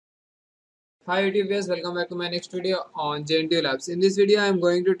Hi YouTube viewers, welcome back to my next video on JNTU Labs. In this video I am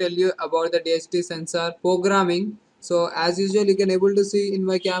going to tell you about the DHT sensor programming. So as usual you can able to see in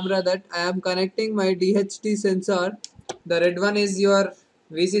my camera that I am connecting my DHT sensor. The red one is your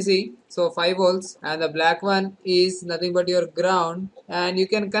VCC, so 5 volts, and the black one is nothing but your ground, and you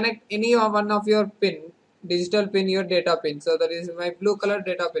can connect any one of your pin, digital pin, your data pin. So that is my blue color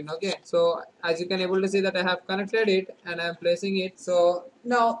data pin. Okay, so as you can able to see that I have connected it and I am placing it. So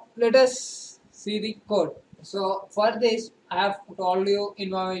now let us see the code. So for this I have told you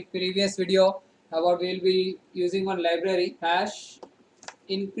in my previous video about we will be using one library hash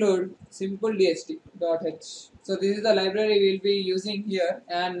include simple dht.h. So this is the library we will be using here,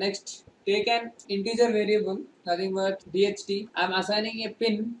 and next take an integer variable nothing but dht. I am assigning a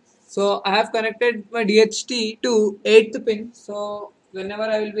pin. So I have connected my dht to 8th pin. So whenever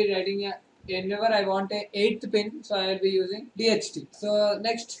I will be writing a whenever I want a 8th pin, so I will be using dht. So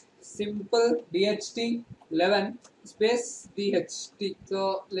next simple dht11 space dht.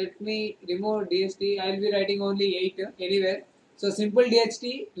 So let me remove dht. I will be writing only 8 anywhere. So simple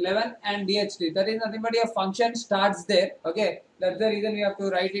DHT11 and DHT, that is nothing but your function starts there. Okay, that's the reason we have to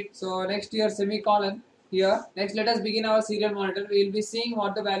write it. So next your semicolon here. Next let us begin our serial monitor. We will be seeing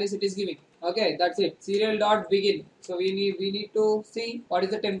what the values it is giving. Okay, that's it. Serial dot begin. So we need to see what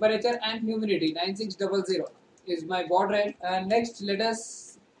is the temperature and humidity. 9600 is my baud rate. And next let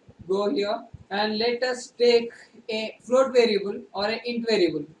us go here and let us take a float variable or an int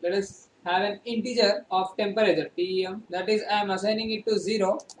variable. Let us have an integer of temperature tem, that is I am assigning it to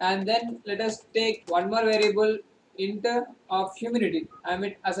 0, and then let us take one more variable int of humidity. I am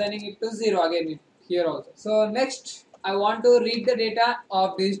assigning it to 0 again here also. So next I want to read the data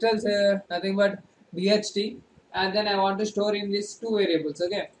of digital nothing but DHT, and then I want to store in these two variables.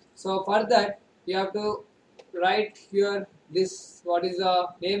 Okay, so for that you have to write here this, what is the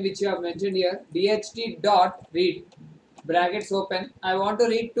name which you have mentioned here, DHT dot read brackets open. I want to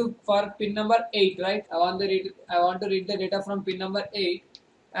read to for pin number 8, right? I want to read the data from pin number 8,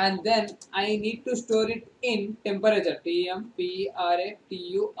 and then I need to store it in temperature temperature.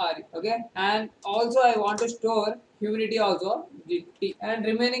 Okay, and also I want to store humidity also GT, and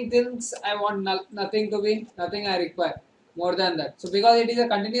remaining things I want nothing I require more than that. So because it is a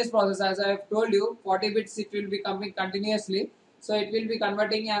continuous process, as I have told you, 40 bits it will be coming continuously. So it will be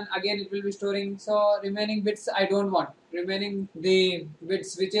converting and again it will be storing. So remaining bits I don't want. Remaining the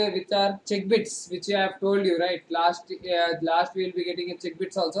bits which are check bits, which I have told you, right? Last we will be getting a check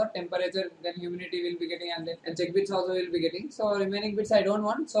bits also. Temperature, then humidity will be getting, and then check bits also will be getting. So remaining bits I don't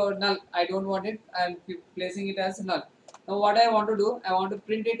want. So null, I don't want it. I am placing it as null. Now what I want to do, I want to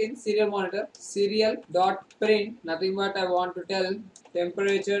print it in serial monitor. Serial dot print, nothing but I want to tell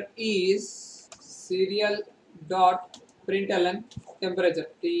temperature is serial dot println temperature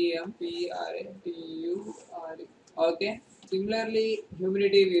temperature. Okay. Similarly,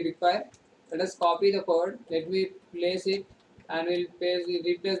 humidity we require. Let us copy the code. Let me place it, and we'll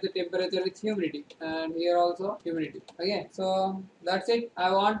replace the temperature with humidity, and here also humidity. Okay, so that's it.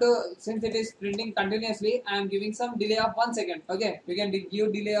 I want to, since it is printing continuously, I am giving some delay of 1 second. Okay, we can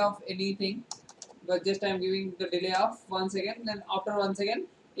give delay of anything, but just I am giving the delay of 1 second. Then after 1 second,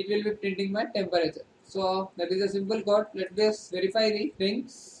 it will be printing my temperature. So that is a simple code. Let us verify the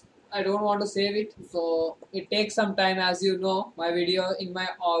things. I don't want to save it, so it takes some time. As you know, my video in my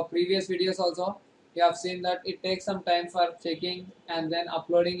previous videos also, you have seen that it takes some time for checking and then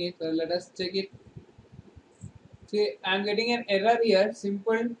uploading it. So let us check it. See, I am getting an error here,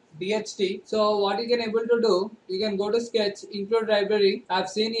 simple DHT. So what you can able to do, you can go to sketch, include library. I have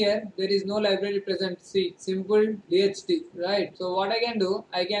seen here there is no library present. See, simple DHT, right? So what I can do,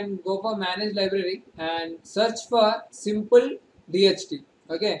 I can go for manage library and search for simple DHT.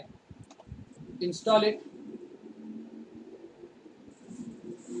 Okay, install it.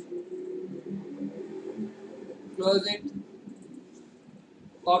 Close it.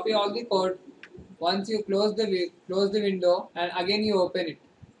 Copy all the code. Once you close the window, and again you open it.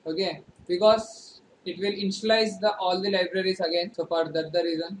 Okay, because it will initialize all the libraries again. So for that the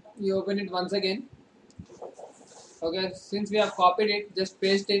reason you open it once again. Okay, since we have copied it, just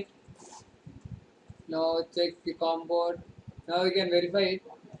paste it. Now check the COM board. Now you can verify it,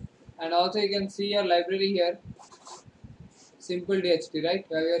 and also you can see your library here. Simple DHT, right?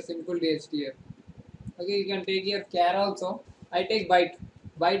 We have your simple DHT here. Okay, you can take your char also. I take byte.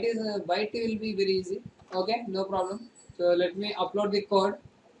 Byte will be very easy. Okay, no problem. So let me upload the code.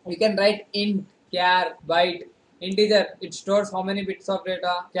 You can write int, char, byte, integer. It stores how many bits of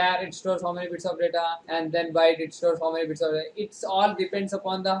data. Char, it stores how many bits of data, and then byte, it stores how many bits of data. It's all depends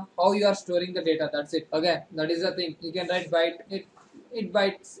upon the how you are storing the data. That's it. Okay, that is the thing. You can write byte. it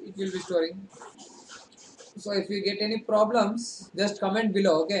bytes it will be storing. So if you get any problems, just comment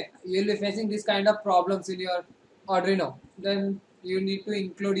below. Okay, you will be facing this kind of problems in your Arduino. Then you need to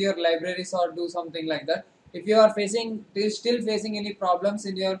include your libraries or do something like that. If you are still facing any problems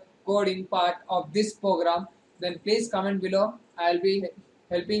in your coding part of this program, then please comment below. I'll be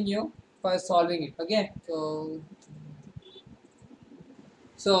helping you for solving it. Okay,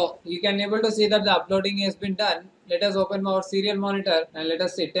 so you can able to see that the uploading has been done. Let us open our serial monitor and let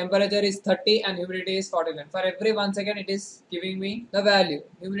us see. Temperature is 30 and humidity is 49. For every 1 second it is giving me the value.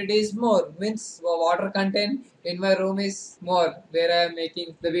 Humidity is more, means water content in my room is more where I am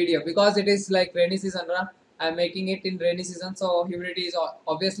making the video. Because it is like rainy season, I am making it in rainy season, so humidity is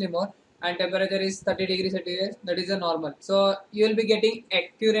obviously more. And temperature is 30 degrees Celsius, that is a normal. So you will be getting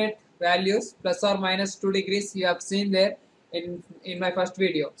accurate values plus or minus 2 degrees you have seen there in my first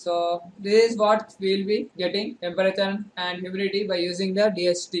video. So this is what we will be getting temperature and humidity by using the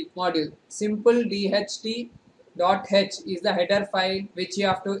DHT module. Simple DHT.h is the header file which you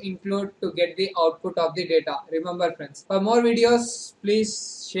have to include to get the output of the data. Remember friends. For more videos,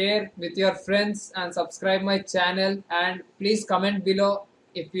 please share with your friends and subscribe my channel, and please comment below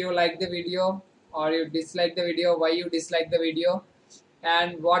if you like the video or you dislike the video, why you dislike the video,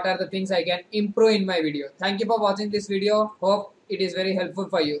 and what are the things I can improve in my video. Thank you for watching this video. Hope it is very helpful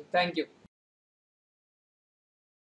for you. Thank you.